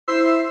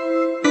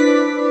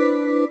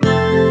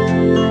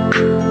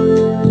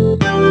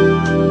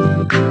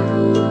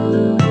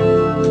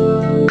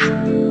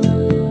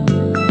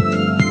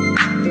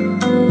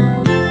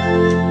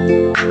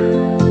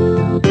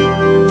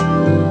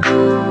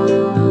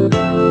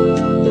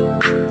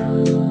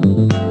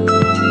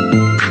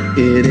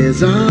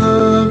is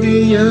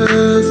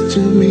obvious to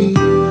me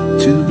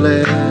to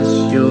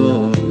bless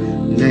your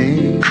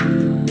name,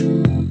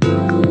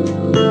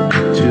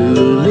 to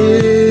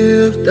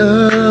lift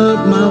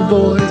up my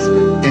voice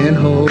and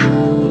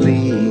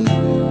holy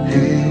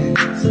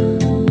hands.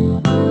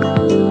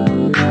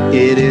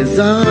 It is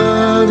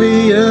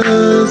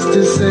obvious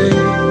to say,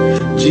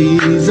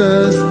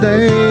 Jesus,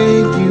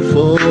 thank you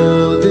for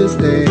this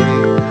day.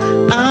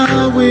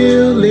 I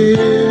will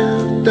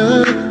lift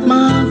up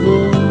my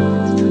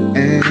voice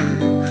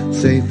and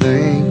say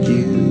thank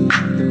you.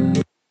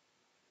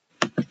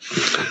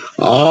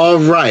 All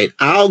right.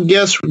 Our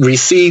guest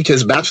received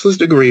his bachelor's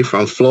degree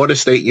from Florida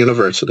State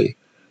University,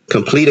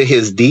 completed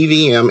his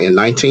DVM in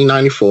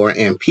 1994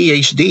 and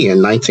PhD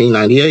in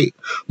 1998,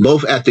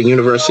 both at the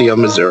University of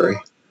Missouri.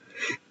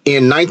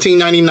 In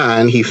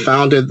 1999, he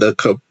founded the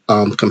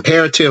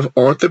Comparative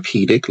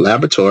Orthopedic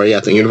Laboratory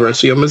at the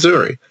University of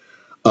Missouri,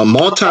 a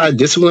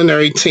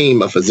multidisciplinary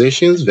team of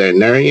physicians,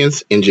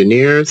 veterinarians,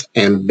 engineers,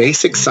 and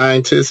basic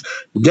scientists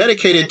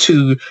dedicated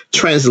to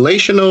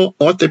translational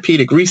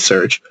orthopedic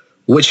research,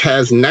 which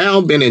has now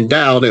been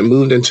endowed and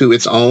moved into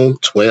its own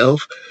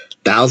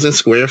 12,000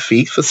 square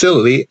feet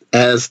facility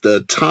as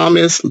the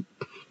Thomas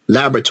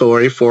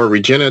Laboratory for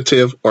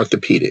Regenerative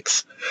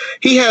Orthopedics.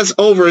 He has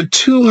over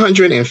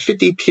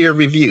 250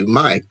 peer-reviewed,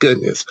 my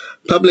goodness,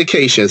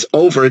 publications,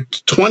 over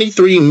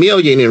 23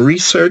 million in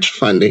research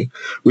funding,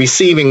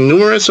 receiving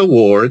numerous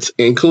awards,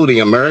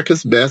 including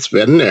America's Best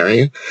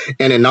Veterinarian,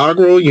 an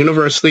inaugural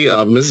University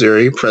of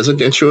Missouri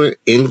Presidential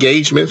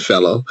Engagement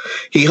Fellow.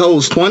 He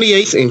holds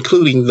 28s,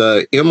 including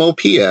the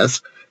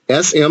MOPS,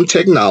 SM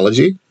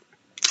Technology,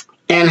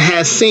 and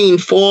has seen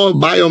 4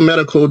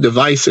 biomedical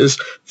devices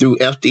through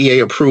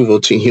FDA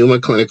approval to human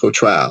clinical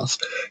trials.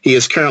 He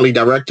is currently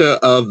director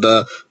of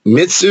the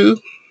Mitsu,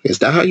 is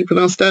that how you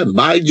pronounce that?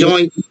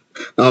 Bi-Joint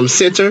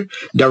Center,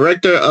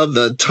 director of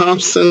the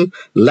Thompson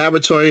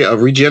Laboratory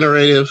of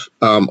Regenerative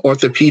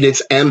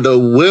Orthopedics, and the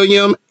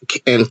William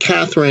and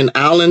Catherine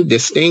Allen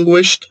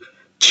Distinguished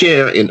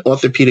Chair in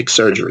Orthopedic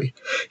Surgery.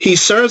 He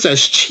serves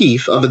as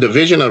chief of the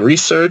Division of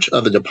Research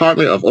of the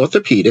Department of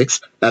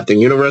Orthopedics at the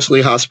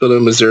University Hospital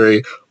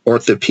Missouri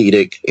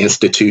Orthopedic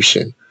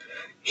Institution.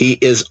 He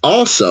is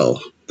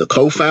also the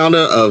co-founder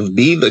of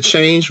Be the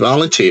Change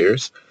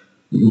Volunteers,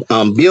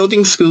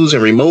 building schools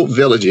in remote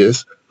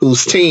villages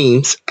whose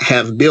teams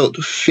have built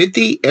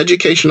 50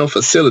 educational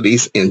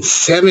facilities in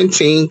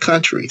 17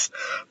 countries,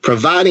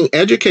 providing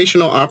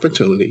educational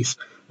opportunities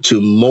to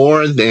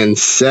more than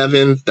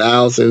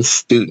 7,000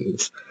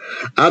 students.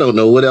 I don't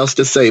know what else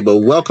to say, but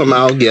welcome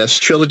our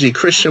guest, Trilogy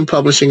Christian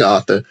Publishing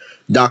author,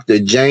 Dr.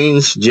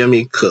 James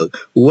Jimmy Cook.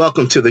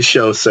 Welcome to the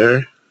show,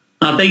 sir.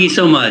 Thank you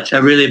so much. I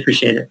really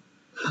appreciate it.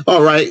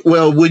 All right.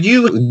 Well, would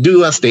you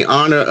do us the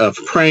honor of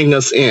praying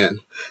us in?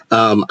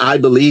 I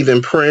believe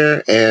in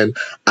prayer, and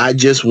I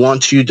just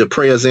want you to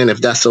pray us in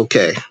if that's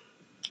okay.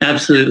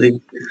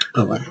 Absolutely.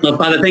 All right. Well,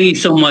 Father, thank you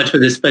so much for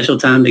this special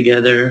time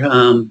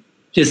together.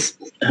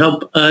 Just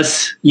help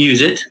us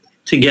use it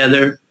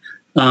together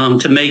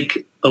to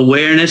make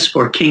awareness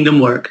for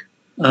kingdom work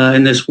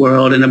in this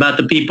world and about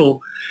the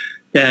people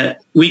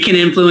that we can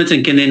influence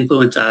and can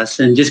influence us.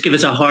 And just give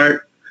us a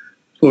heart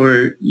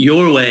for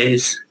your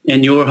ways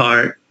and your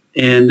heart,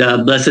 and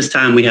bless this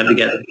time we have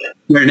together. In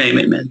your name,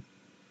 amen.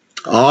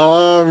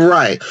 All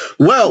right.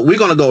 Well, we're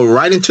going to go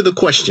right into the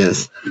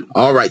questions.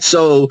 All right.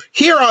 So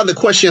here are the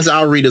questions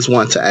our readers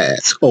want to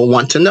ask or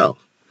want to know.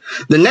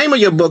 The name of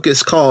your book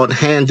is called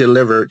Hand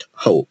Delivered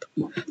Hope.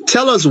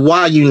 Tell us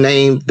why you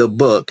named the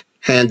book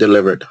Hand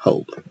Delivered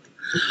Hope.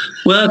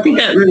 Well, I think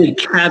that really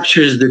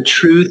captures the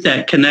truth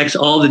that connects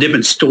all the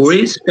different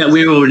stories that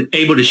we were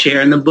able to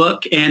share in the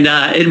book. And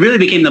it really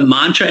became the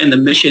mantra and the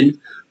mission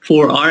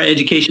for our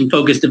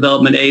education-focused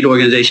development aid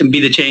organization,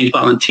 Be the Change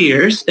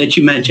Volunteers, that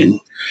you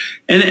mentioned.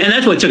 And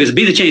that's what took us.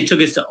 Be the Change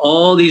took us to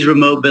all these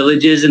remote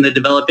villages in the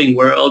developing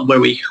world where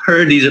we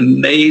heard these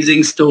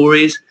amazing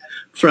stories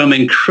from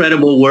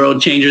incredible world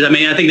changers. I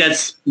mean, I think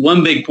that's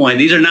one big point.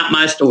 These are not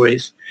my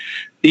stories.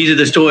 These are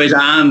the stories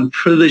I'm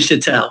privileged to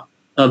tell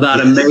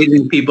about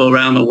amazing people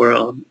around the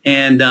world.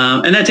 And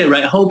that's it,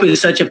 right? Hope is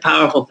such a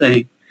powerful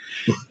thing.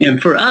 And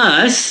for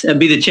us,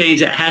 Be the Change,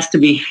 that has to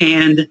be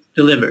hand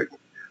delivered.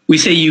 We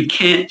say you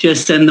can't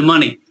just send the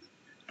money.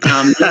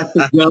 You have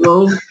to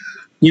go,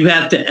 you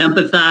have to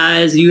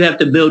empathize, you have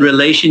to build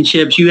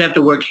relationships, you have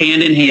to work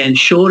hand in hand,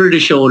 shoulder to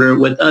shoulder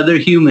with other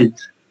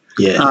humans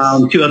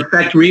to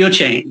affect real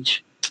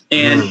change.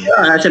 And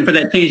for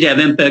that change to have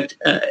impact,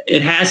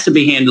 it has to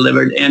be hand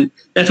delivered. And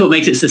that's what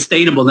makes it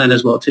sustainable then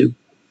as well, too.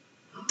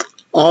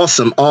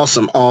 Awesome.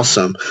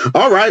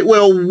 All right.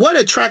 Well, what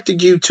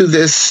attracted you to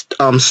this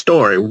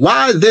story?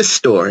 Why this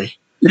story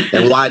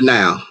and why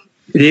now?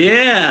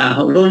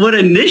 Yeah. Well, what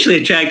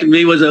initially attracted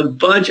me was a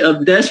bunch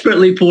of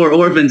desperately poor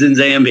orphans in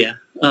Zambia.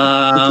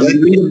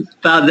 Read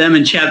about them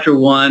in chapter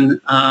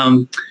 1.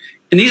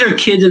 And these are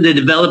kids in the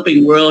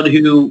developing world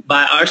who,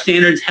 by our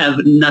standards, have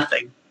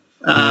nothing.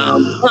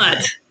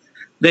 But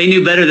they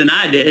knew better than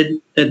I did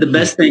that the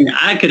best thing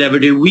I could ever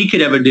do, we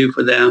could ever do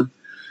for them,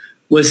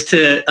 was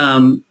to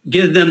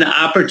give them the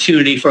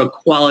opportunity for a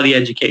quality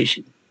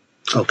education.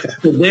 Okay.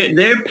 So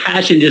their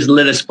passion just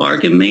lit a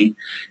spark in me.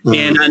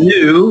 And I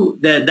knew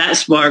that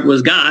spark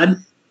was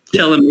God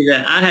telling me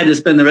that I had to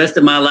spend the rest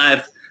of my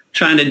life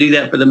trying to do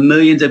that for the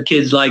millions of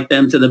kids like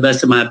them to the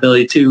best of my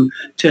ability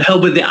to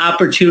help with the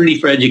opportunity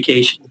for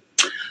education.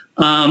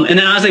 And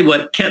then honestly,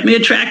 what kept me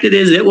attracted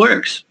is it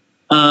works.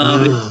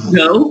 If you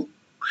go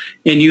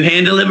and you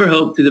hand deliver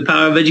hope through the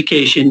power of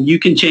education, you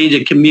can change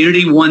a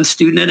community one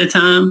student at a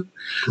time.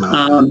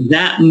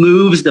 That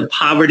moves the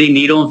poverty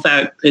needle. In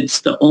fact,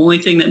 it's the only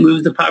thing that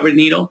moves the poverty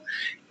needle.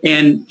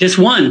 And just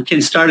one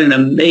can start an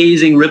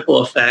amazing ripple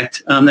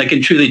effect that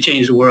can truly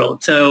change the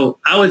world. So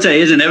I would say,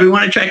 isn't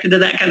everyone attracted to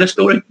that kind of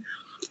story?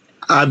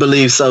 I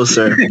believe so,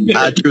 sir.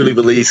 I truly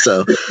believe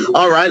so.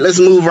 All right, let's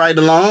move right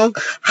along.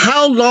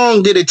 How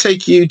long did it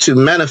take you to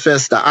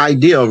manifest the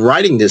idea of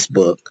writing this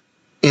book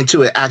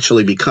into it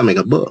actually becoming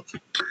a book?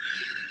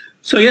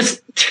 So I guess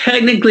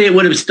technically it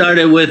would have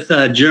started with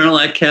a journal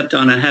I kept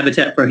on a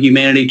Habitat for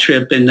Humanity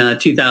trip in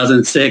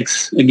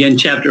 2006. Again,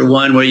 chapter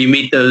 1, where you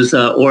meet those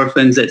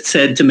orphans that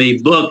said to me,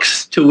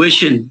 books,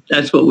 tuition,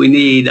 that's what we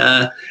need.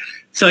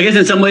 So I guess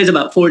in some ways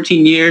about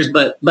 14 years,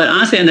 but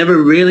honestly, I never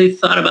really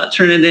thought about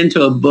turning it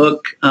into a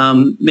book.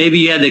 Maybe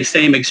you had the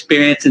same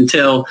experience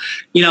until,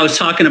 I was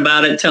talking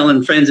about it,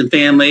 telling friends and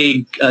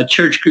family,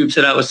 church groups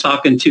that I was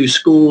talking to,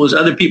 schools,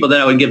 other people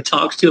that I would give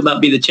talks to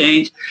about Be the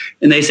Change.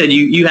 And they said,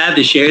 you have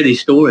to share these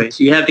stories.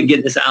 You have to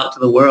get this out to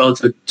the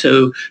world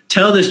to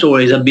tell the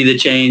stories of Be the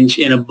Change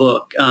in a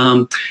book.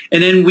 And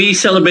then we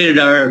celebrated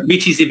our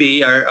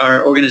BTCV,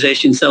 our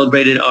organization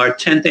celebrated our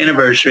 10th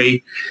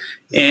anniversary.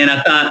 And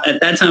I thought at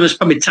that time it was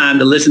probably time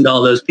to listen to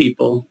all those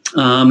people.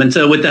 And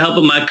so with the help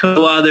of my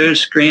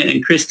co-authors, Grant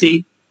and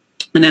Christy,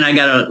 and then I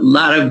got a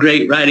lot of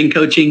great writing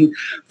coaching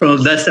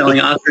from a best-selling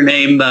author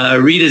named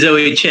Rita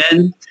Zoe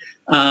Chen,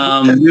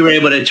 we were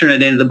able to turn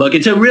it into the book.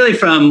 And so really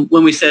from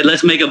when we said,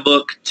 let's make a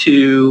book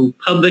to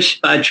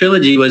publish by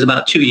Trilogy was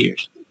about 2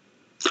 years.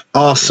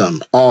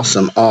 Awesome,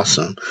 awesome,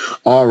 awesome.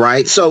 All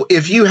right. So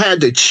if you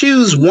had to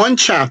choose one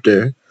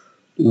chapter,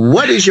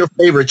 what is your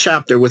favorite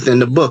chapter within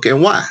the book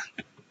and why?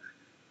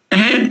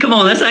 And come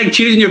on, that's like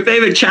choosing your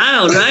favorite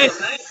child, right?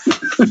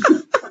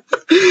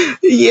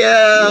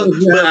 Yeah,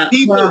 but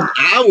people,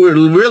 I would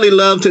really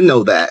love to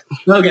know that.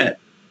 Okay.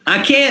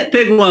 I can't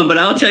pick one, but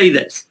I'll tell you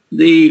this.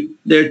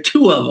 There are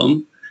two of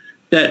them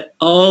that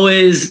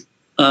always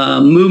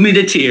move me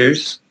to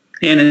tears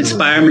and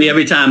inspire me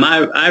every time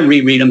I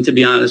reread them, to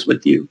be honest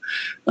with you.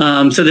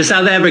 So the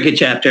South Africa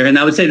chapter, and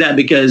I would say that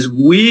because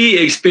we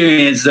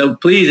experienced, so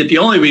please, if you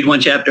only read one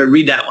chapter,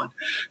 read that one,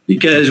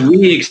 because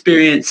we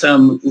experienced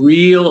some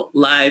real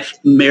life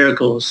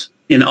miracles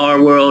in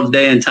our world,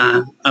 day and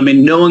time. I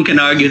mean, no one can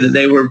argue that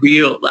they were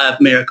real life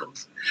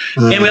miracles.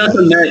 And we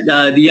also met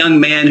the young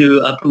man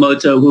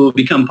Promoto, who will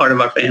become part of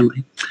our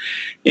family.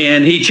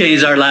 And he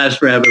changed our lives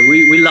forever.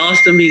 We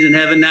lost him. He's in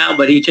heaven now,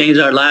 but he changed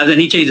our lives and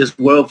he changed this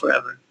world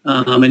forever.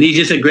 And he's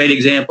just a great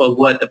example of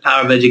what the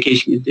power of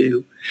education can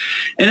do.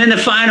 And then the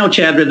final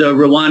chapter, the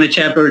Rwanda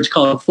chapter, it's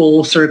called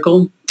Full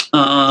Circle.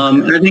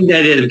 And I think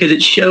that is because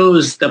it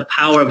shows the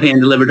power of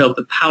hand-delivered hope,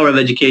 the power of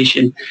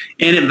education,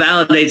 and it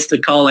validates the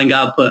calling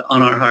God put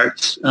on our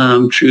hearts,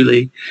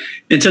 truly.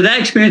 And so that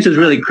experience was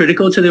really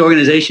critical to the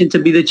organization to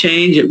be the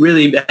change. It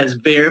really has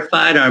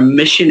verified our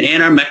mission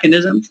and our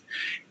mechanisms.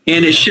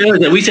 And it shows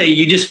that we say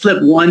you just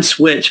flip one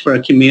switch for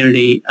a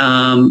community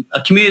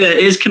that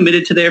is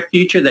committed to their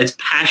future, that's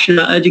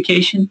passionate about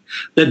education,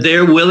 that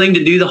they're willing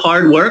to do the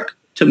hard work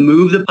to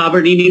move the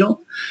poverty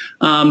needle,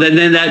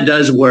 then that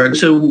does work.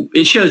 So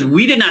it shows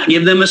we did not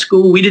give them a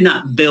school. We did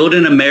not build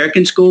an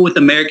American school with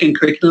American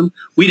curriculum.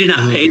 We did not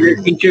pay their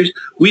teachers.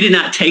 We did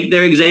not take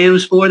their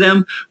exams for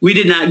them. We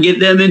did not get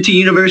them into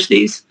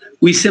universities.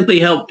 We simply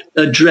helped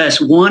address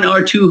one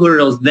or two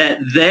hurdles that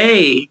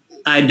they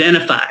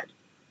identified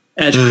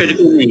as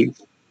critical needs,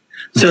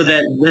 so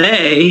that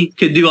they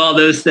could do all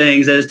those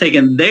things that has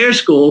taken their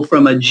school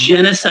from a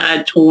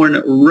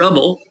genocide-torn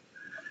rubble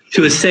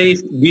to a safe,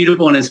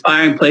 beautiful, and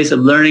inspiring place of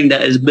learning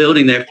that is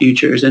building their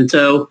futures. And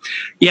so,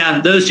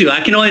 yeah, those two. I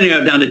can only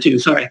narrow it down to two.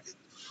 Sorry.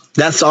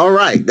 That's all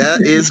right.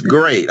 That is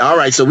great. All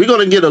right. So we're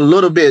going to get a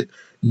little bit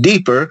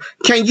deeper.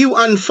 Can you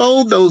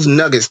unfold those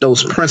nuggets,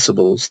 those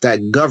principles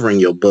that govern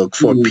your book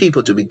for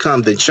people to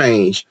become the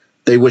change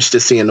they wish to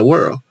see in the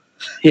world?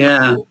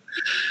 Yeah.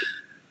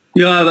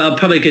 I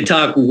probably could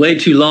talk way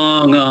too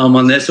long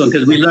on this one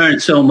because we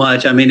learned so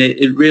much. I mean,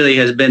 it really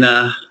has been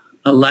a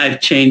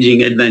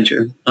life-changing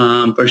adventure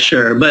for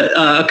sure. But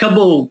a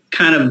couple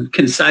kind of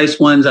concise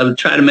ones I would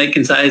try to make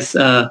concise.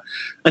 I'd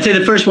say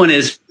the first one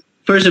is,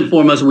 first and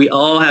foremost, we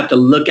all have to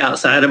look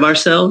outside of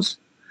ourselves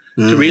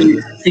to really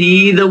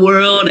see the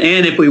world.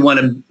 And if we want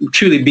to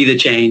truly be the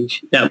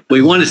change that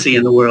we want to see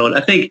in the world,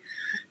 I think,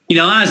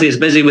 honestly,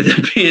 especially with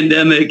the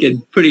pandemic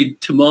and pretty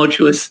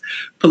tumultuous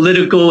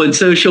political and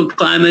social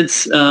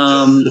climates,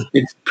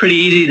 it's pretty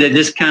easy to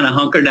just kind of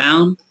hunker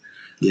down.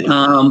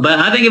 Yeah. But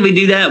I think if we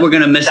do that, we're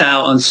going to miss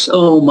out on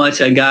so much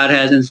that God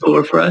has in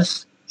store for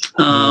us.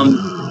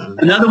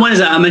 Another one is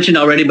I mentioned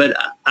already, but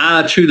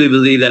I truly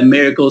believe that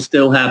miracles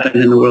still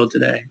happen in the world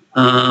today.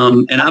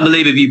 And I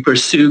believe if you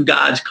pursue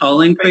God's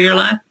calling for your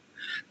life,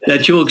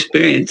 that you'll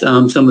experience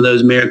some of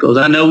those miracles.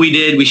 I know we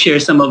did. We share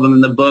some of them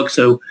in the book.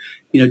 So,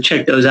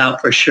 check those out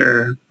for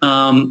sure.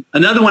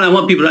 Another one I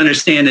want people to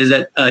understand is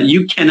that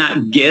you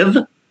cannot give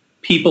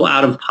people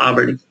out of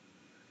poverty.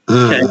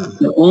 Okay?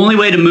 The only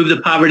way to move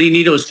the poverty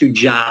needle is through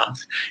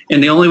jobs.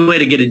 And the only way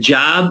to get a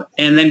job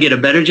and then get a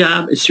better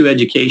job is through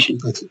education.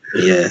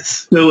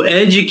 Yes. So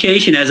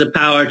education has a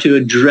power to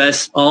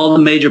address all the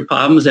major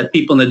problems that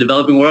people in the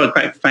developing world,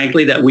 quite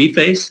frankly, that we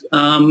face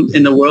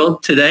in the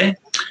world today.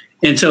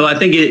 And so I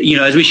think,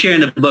 as we share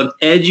in the book,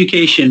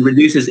 education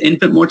reduces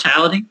infant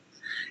mortality.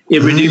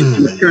 It reduces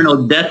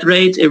maternal death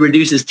rates. It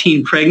reduces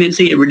teen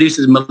pregnancy. It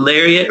reduces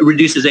malaria. It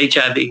reduces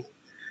HIV.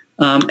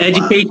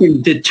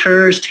 Education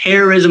deters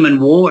terrorism and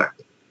war.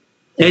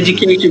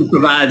 Education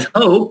provides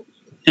hope,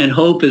 and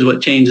hope is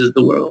what changes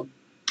the world.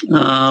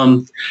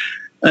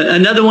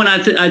 Another one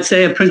I'd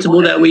say a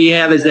principle that we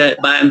have is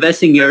that by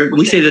investing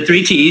we say the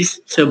 3 T's.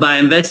 So by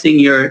investing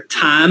your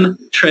time,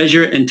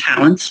 treasure, and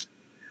talents,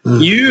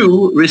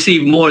 you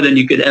receive more than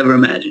you could ever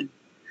imagine.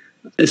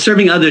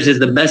 Serving others is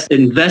the best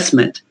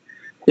investment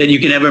that you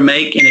can ever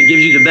make, and it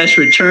gives you the best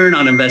return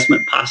on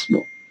investment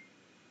possible.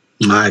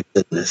 My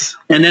goodness.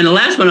 And then the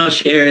last one I'll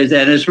share is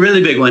that, and it's a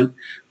really big one,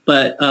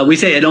 but we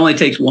say it only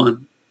takes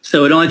one.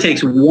 So it only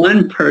takes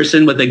one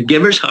person with a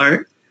giver's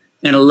heart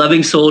and a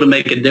loving soul to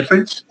make a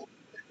difference.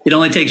 It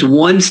only takes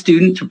one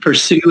student to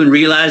pursue and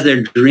realize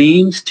their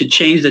dreams to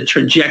change the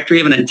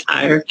trajectory of an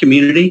entire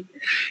community.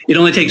 It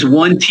only takes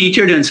one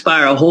teacher to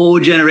inspire a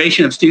whole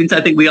generation of students. I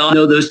think we all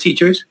know those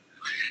teachers.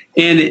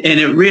 And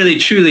it really,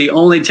 truly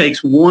only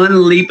takes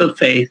one leap of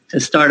faith to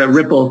start a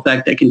ripple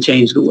effect that can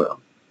change the world.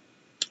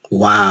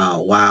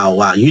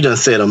 Wow. You done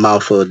said a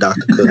mouthful,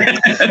 Dr.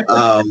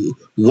 Cook.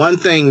 One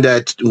thing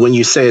that when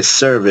you said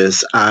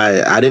service,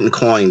 I didn't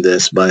coin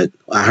this, but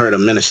I heard a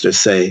minister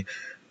say,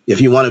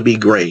 if you want to be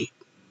great,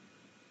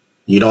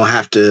 you don't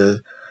have to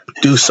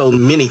do so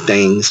many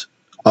things.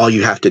 All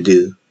you have to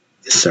do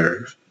is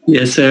serve.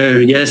 Yes, sir.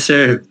 Yes,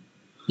 sir.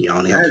 You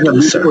only have to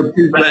do serve.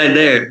 Right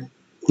there.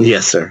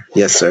 Yes, sir.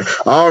 Yes, sir.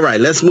 All right,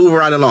 let's move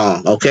right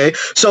along. Okay.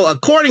 So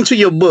according to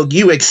your book,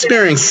 you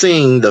experienced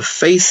seeing the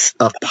face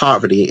of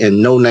poverty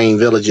in no-name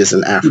villages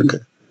in Africa.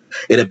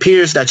 It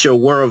appears that your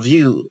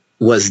worldview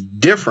was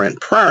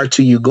different prior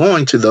to you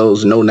going to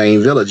those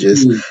no-name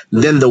villages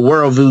than the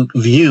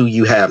worldview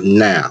you have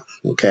now.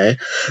 Okay.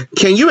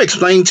 Can you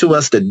explain to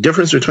us the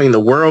difference between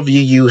the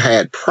worldview you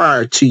had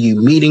prior to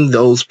you meeting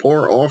those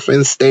poor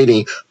orphans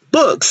stating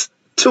books,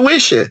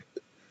 tuition,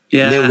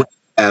 than what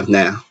you have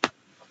now?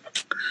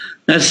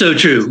 That's so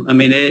true. I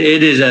mean,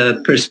 it is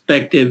a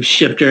perspective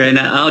shifter. And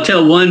I'll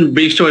tell one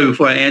brief story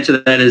before I answer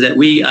that, is that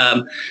we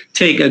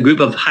take a group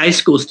of high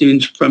school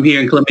students from here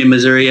in Columbia,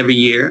 Missouri every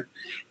year.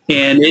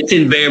 And it's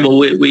invariable.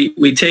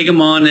 We take them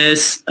on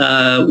this,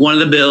 one of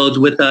the builds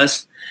with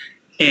us.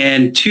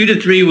 And 2 to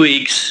 3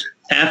 weeks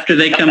after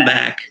they come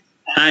back,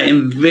 I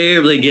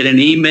invariably get an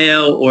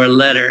email or a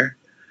letter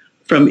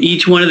from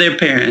each one of their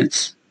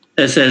parents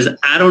that says,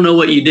 I don't know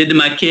what you did to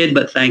my kid,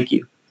 but thank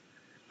you.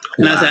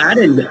 And I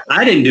said,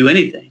 I didn't do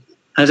anything.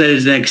 I said,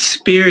 it's an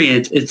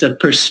experience. It's a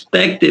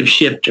perspective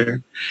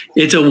shifter.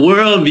 It's a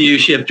worldview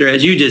shifter,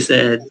 as you just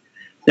said,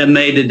 that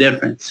made the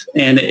difference.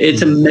 And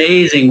it's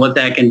amazing what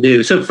that can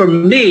do. So for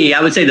me,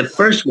 I would say the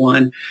first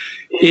one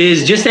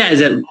is just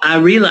that I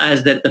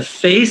realized that the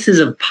faces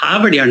of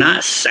poverty are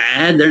not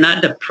sad. They're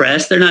not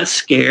depressed. They're not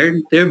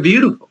scared. They're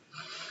beautiful.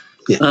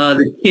 Yeah.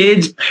 The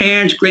kids,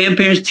 parents,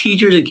 grandparents,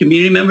 teachers, and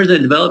community members in the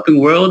developing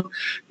world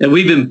that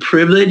we've been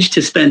privileged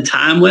to spend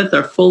time with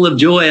are full of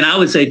joy, and I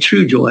would say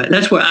true joy.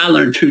 That's where I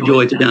learned true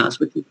joy, to be honest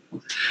with you.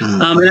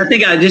 And I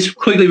think I just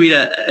quickly read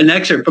an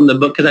excerpt from the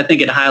book because I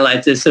think it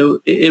highlights this.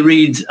 So it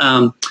reads,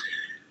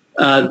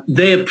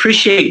 they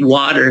appreciate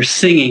water,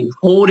 singing,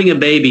 holding a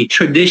baby,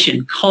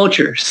 tradition,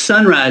 culture,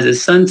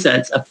 sunrises,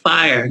 sunsets, a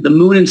fire, the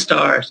moon and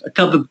stars, a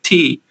cup of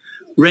tea,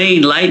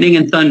 rain, lightning,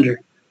 and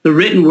thunder, the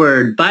written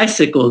word,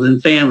 bicycles,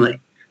 and family.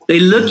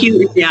 They look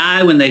you in the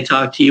eye when they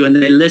talk to you, and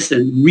they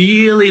listen,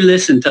 really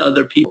listen to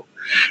other people.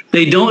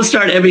 They don't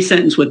start every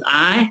sentence with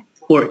I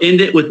or end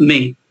it with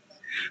me.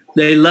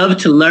 They love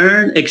to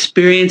learn,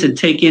 experience, and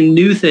take in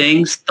new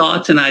things,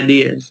 thoughts, and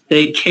ideas.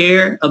 They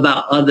care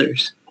about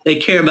others. They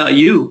care about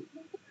you.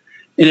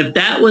 And if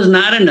that was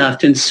not enough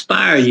to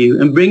inspire you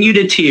and bring you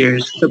to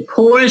tears, the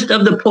poorest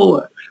of the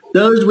poor,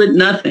 those with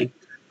nothing,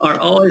 are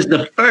always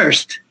the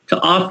first to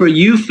offer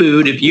you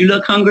food if you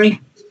look hungry,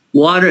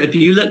 water if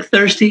you look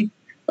thirsty,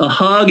 a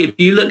hug if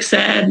you look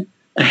sad,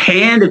 a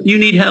hand if you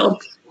need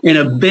help, and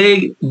a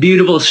big,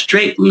 beautiful,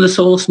 straight from the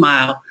soul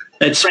smile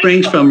that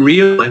springs from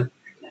real joy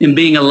in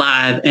being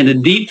alive and a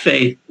deep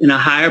faith in a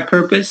higher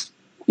purpose,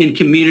 in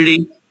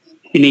community,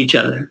 in each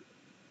other.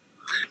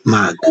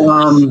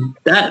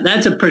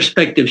 That's a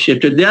perspective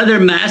shifter. The other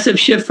massive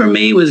shift for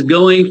me was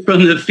going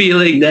from the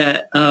feeling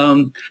that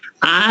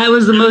I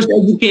was the most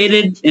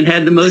educated and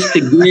had the most to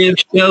give,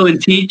 show,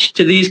 and teach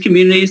to these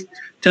communities,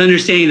 to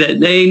understanding that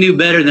they knew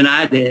better than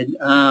I did,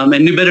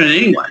 and knew better than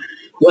anyone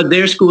what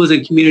their schools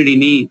and community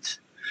needs.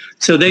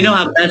 So they know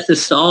how best to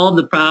solve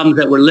the problems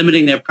that were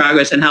limiting their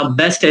progress and how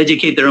best to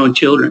educate their own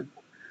children.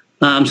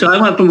 So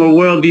I went from a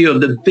worldview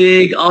of the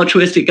big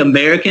altruistic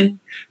American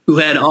who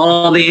had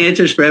all the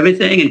answers for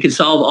everything and could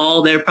solve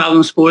all their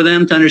problems for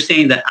them, to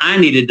understanding that I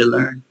needed to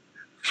learn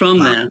from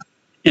them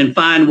and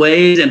find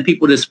ways and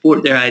people to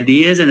support their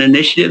ideas and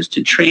initiatives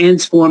to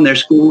transform their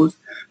schools,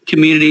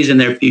 communities, and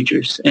their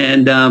futures.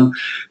 And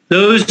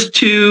those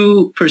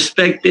two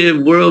perspective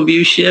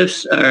worldview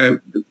shifts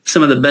are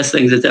some of the best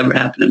things that's ever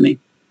happened to me.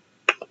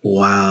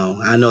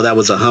 Wow. I know that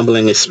was a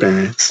humbling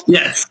experience.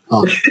 Yes.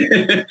 Oh.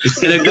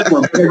 And a good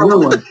one. A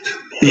good one.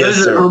 Yes,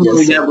 those sir. are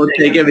humbling that we'll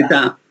take every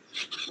time.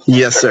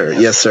 Yes, sir.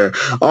 Yes, sir.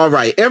 All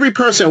right. Every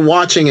person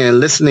watching and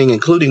listening,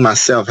 including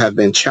myself, have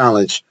been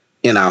challenged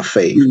in our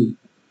faith.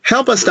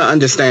 Help us to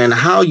understand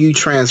how you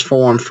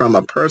transform from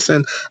a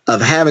person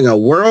of having a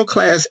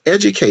world-class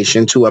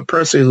education to a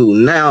person who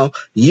now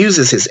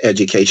uses his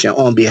education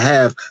on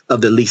behalf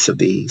of the least of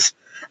these.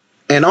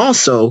 And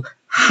also,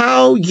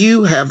 how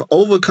you have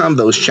overcome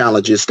those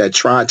challenges that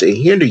tried to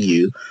hinder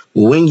you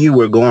when you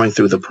were going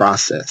through the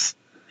process.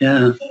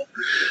 Yeah.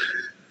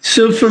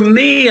 So for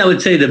me, I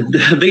would say the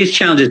biggest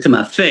challenges to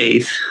my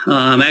faith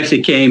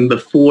actually came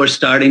before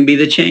starting Be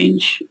the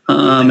Change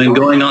and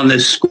going on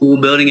this school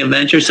building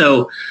adventure.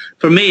 So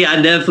for me,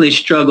 I definitely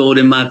struggled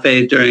in my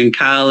faith during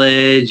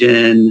college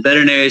and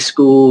veterinary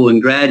school and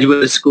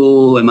graduate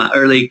school and my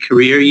early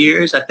career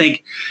years. I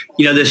think,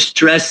 the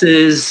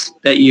stresses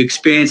that you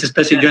experience,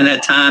 especially during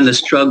that time, the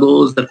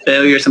struggles, the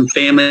failures, some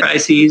family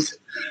crises,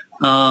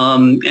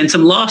 and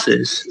some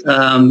losses,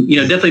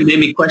 definitely made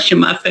me question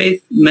my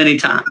faith many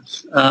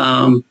times.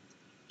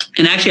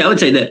 And actually, I would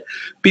say that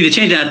Be the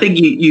Change, and I think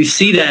you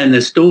see that in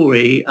the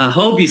story. I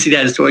hope you see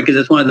that in the story, because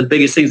it's one of the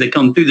biggest things that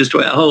come through the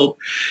story, I hope,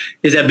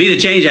 is that Be the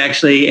Change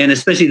actually, and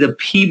especially the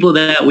people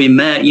that we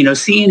met,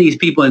 seeing these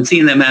people and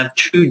seeing them have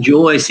true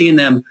joy, seeing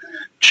them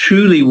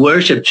truly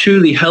worship,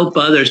 truly help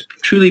others,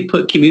 truly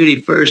put community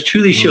first,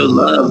 truly show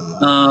love.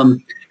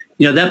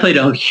 That played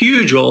a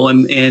huge role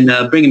in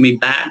bringing me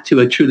back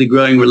to a truly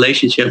growing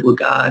relationship with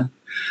God.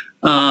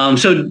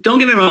 So don't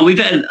get me wrong, we've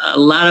had a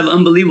lot of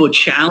unbelievable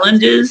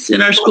challenges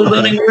in our school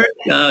building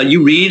work.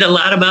 You read a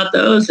lot about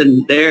those,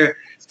 and they're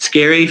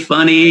scary,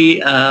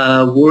 funny,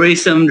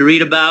 worrisome to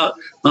read about.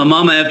 My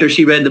mama, after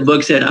she read the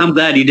book, said, "I'm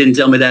glad you didn't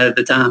tell me that at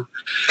the time."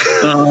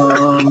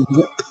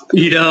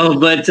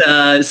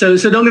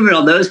 So don't get me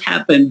wrong, those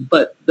happened,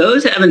 but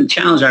those haven't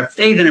challenged our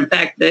faith. And in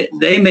fact,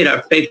 they made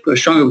our faith grow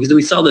stronger, because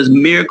we saw those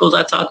miracles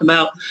I talked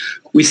about.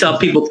 We saw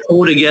people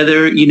pull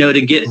together,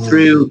 to get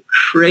through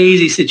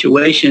crazy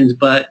situations,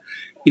 but,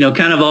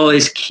 kind of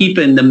always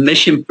keeping the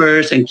mission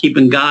first and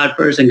keeping God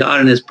first, and God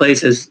in his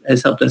place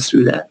has helped us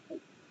through that.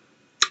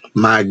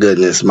 My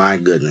goodness. My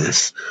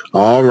goodness.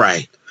 All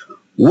right.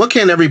 What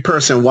can every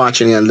person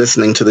watching and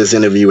listening to this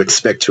interview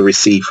expect to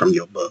receive from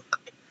your book?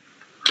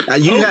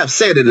 You have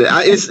said it.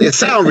 It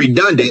sounds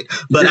redundant,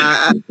 but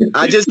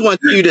I just want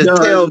you to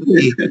tell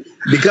me,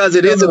 because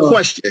it is a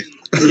question.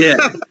 Yeah.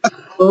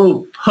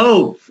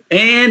 Hope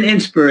and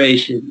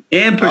inspiration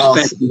and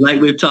perspective, awesome, like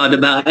we've talked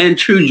about, and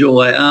true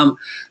joy.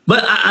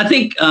 But I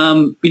think,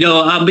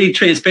 I'll be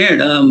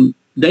transparent.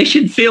 They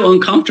should feel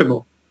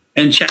uncomfortable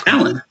and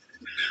challenged.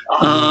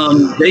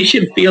 They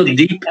should feel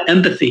deep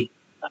empathy.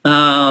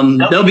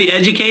 They'll be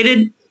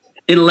educated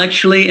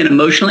intellectually and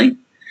emotionally.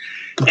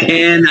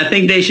 And I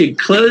think they should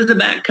close the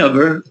back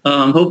cover,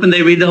 hoping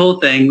they read the whole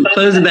thing,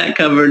 close the back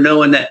cover,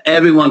 knowing that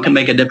everyone can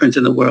make a difference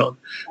in the world.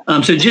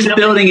 So just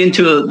building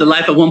into the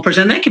life of one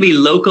person, that could be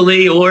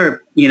locally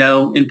or,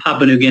 in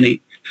Papua New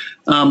Guinea.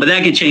 But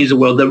that can change the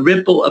world. The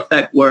ripple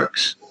effect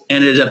works,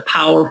 and it is a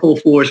powerful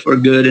force for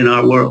good in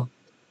our world.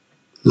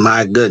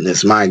 My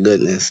goodness. My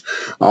goodness.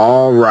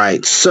 All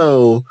right.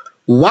 So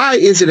why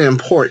is it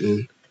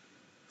important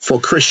for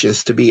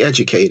Christians to be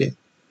educated?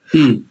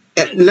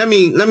 Let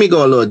me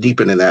go a little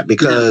deeper than that,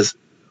 because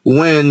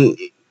when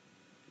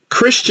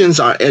Christians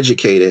are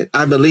educated,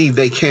 I believe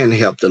they can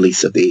help the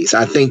least of these.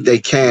 I think they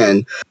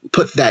can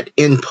put that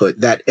input,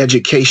 that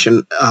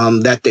education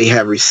that they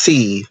have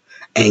received,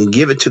 and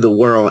give it to the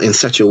world in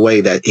such a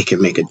way that it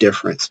can make a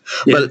difference.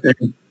 Yeah. But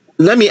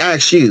let me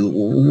ask you,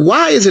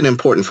 why is it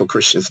important for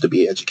Christians to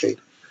be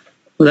educated?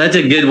 Well, that's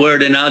a good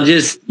word, and I'll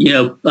just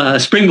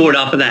springboard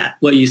off of that,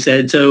 what you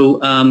said. So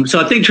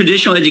I think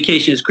traditional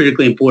education is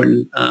critically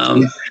important.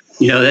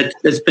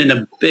 That's been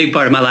a big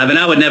part of my life, and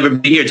I would never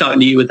be here talking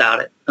to you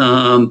without it.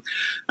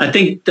 I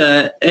think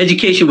the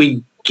education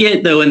we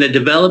get, though, in the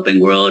developing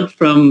world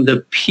from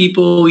the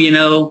people,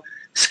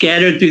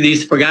 scattered through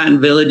these forgotten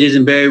villages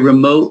and very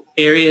remote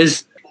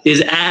areas,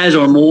 is as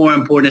or more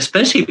important,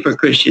 especially for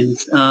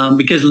Christians,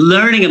 because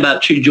learning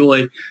about true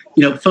joy,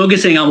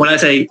 focusing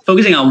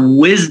on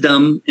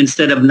wisdom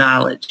instead of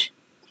knowledge,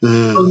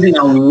 focusing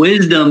on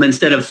wisdom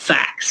instead of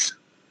facts,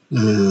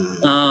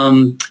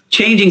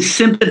 changing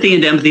sympathy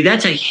into empathy.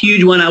 That's a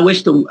huge one. I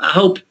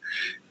hope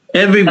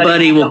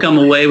everybody will come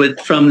away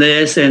from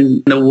this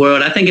and the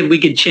world. I think if we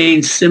could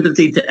change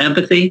sympathy to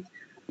empathy,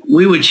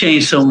 we would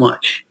change so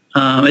much.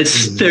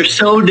 They're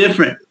so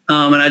different.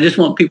 And I just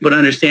want people to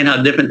understand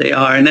how different they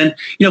are. And then,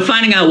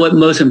 finding out what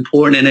most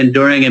important and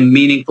enduring and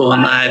meaningful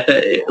in life,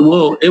 it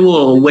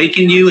will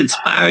awaken you,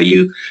 inspire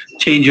you,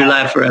 change your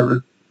life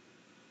forever.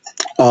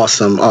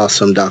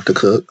 Awesome, Dr.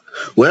 Cook.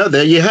 Well,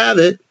 there you have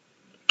it.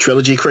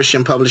 Trilogy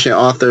Christian publishing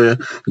author,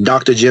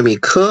 Dr. Jimmy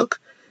Cook.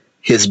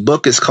 His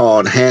book is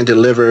called Hand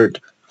Delivered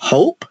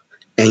Hope,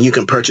 and you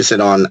can purchase it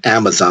on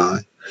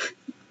Amazon.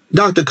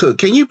 Dr. Cook,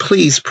 can you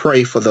please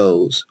pray for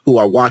those who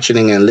are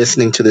watching and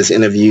listening to this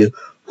interview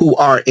who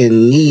are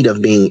in need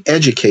of being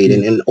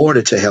educated in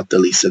order to help the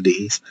least of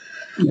these?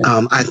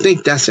 Yeah. I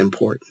think that's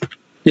important.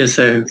 Yes,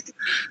 sir. It'd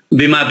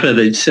be my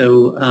privilege.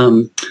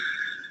 So,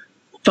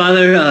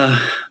 Father,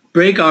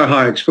 break our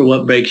hearts for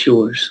what breaks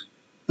yours.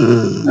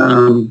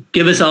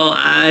 Give us all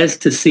eyes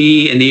to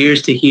see and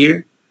ears to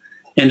hear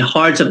and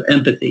hearts of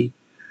empathy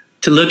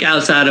to look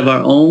outside of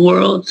our own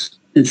worlds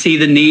and see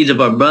the needs of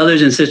our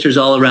brothers and sisters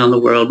all around the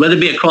world, whether it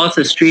be across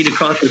the street,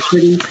 across the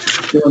city,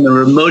 or in the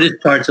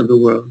remotest parts of the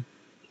world.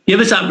 Give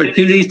us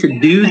opportunities to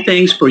do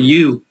things for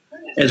you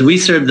as we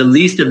serve the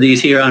least of these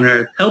here on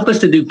earth. Help us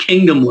to do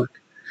kingdom work.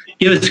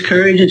 Give us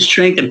courage and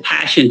strength and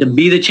passion to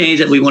be the change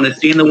that we want to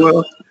see in the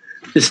world,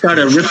 to start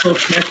a ripple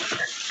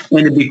effect,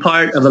 and to be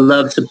part of a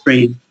love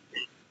supreme.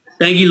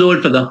 Thank you,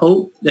 Lord, for the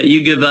hope that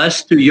you give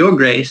us through your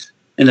grace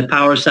and the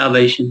power of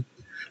salvation.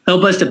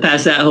 Help us to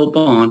pass that hope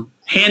on,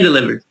 hand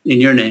delivered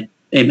in your name.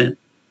 Amen.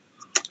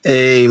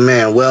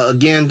 Amen. Well,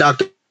 again,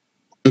 Dr.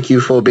 Thank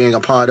you for being a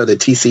part of the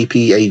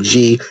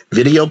TCPAG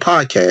video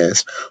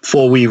podcast,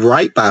 for we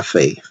write by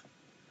faith,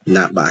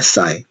 not by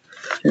sight.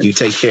 You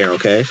take care,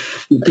 okay?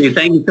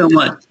 Thank you so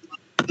much.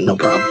 No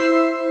problem.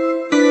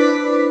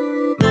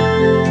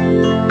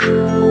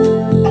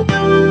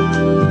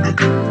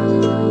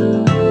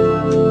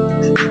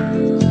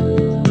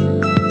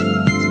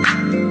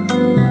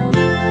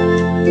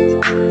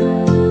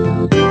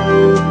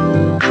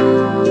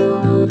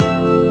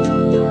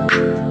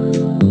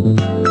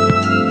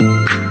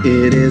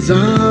 It is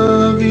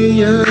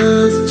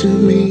obvious to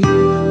me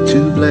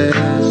to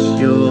bless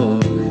your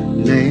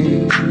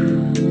name,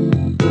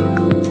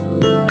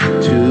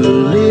 to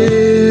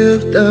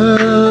lift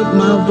up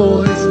my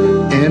voice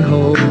and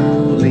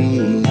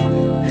holy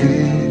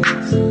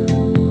hands.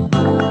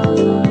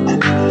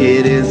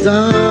 It is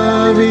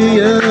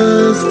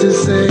obvious to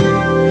say,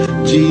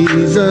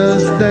 Jesus